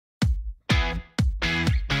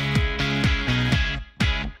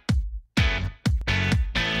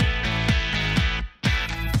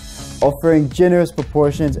Offering generous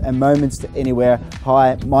proportions and moments to anywhere.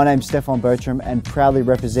 Hi, my name's Stefon Bertram and proudly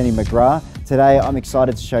representing McGrath. Today I'm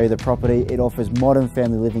excited to show you the property. It offers modern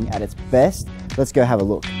family living at its best. Let's go have a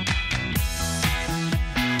look.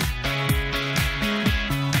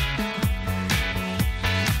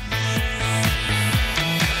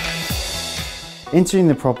 Entering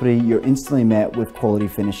the property, you're instantly met with quality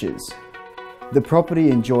finishes. The property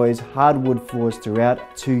enjoys hardwood floors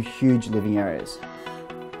throughout two huge living areas.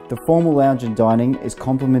 The formal lounge and dining is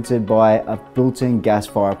complemented by a built-in gas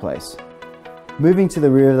fireplace. Moving to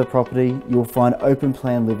the rear of the property, you'll find open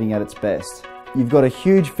plan living at its best. You've got a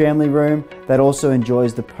huge family room that also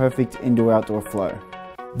enjoys the perfect indoor-outdoor flow.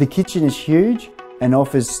 The kitchen is huge and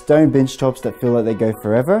offers stone bench tops that feel like they go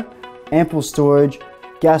forever, ample storage,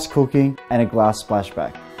 gas cooking, and a glass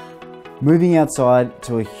splashback. Moving outside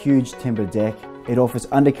to a huge timber deck, it offers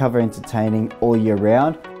undercover entertaining all year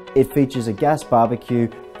round. It features a gas barbecue,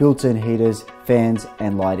 built-in heaters, fans,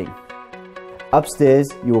 and lighting. Upstairs,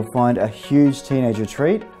 you will find a huge teenage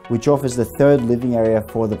retreat, which offers the third living area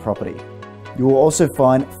for the property. You will also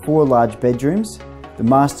find 4 large bedrooms. The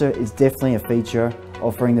master is definitely a feature,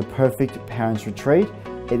 offering the perfect parents' retreat.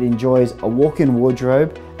 It enjoys a walk-in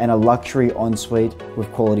wardrobe and a luxury ensuite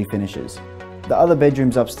with quality finishes. The other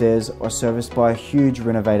bedrooms upstairs are serviced by a huge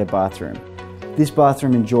renovated bathroom. This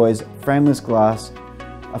bathroom enjoys frameless glass,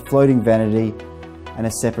 a floating vanity, and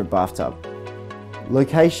a separate bathtub.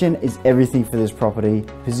 Location is everything for this property,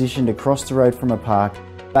 positioned across the road from a park,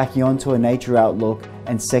 backing onto a nature outlook,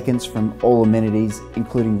 and seconds from all amenities,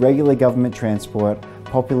 including regular government transport,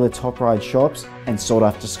 popular top ride shops, and sought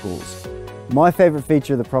after schools. My favourite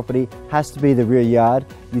feature of the property has to be the rear yard.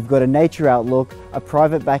 You've got a nature outlook, a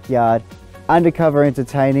private backyard, undercover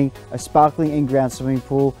entertaining, a sparkling in-ground swimming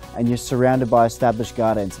pool, and you're surrounded by established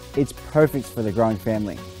gardens. It's perfect for the growing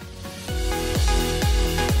family.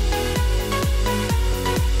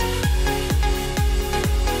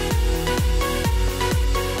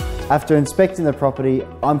 After inspecting the property,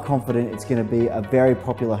 I'm confident it's going to be a very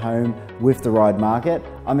popular home with the Ryde market.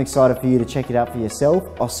 I'm excited for you to check it out for yourself.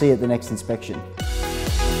 I'll see you at the next inspection.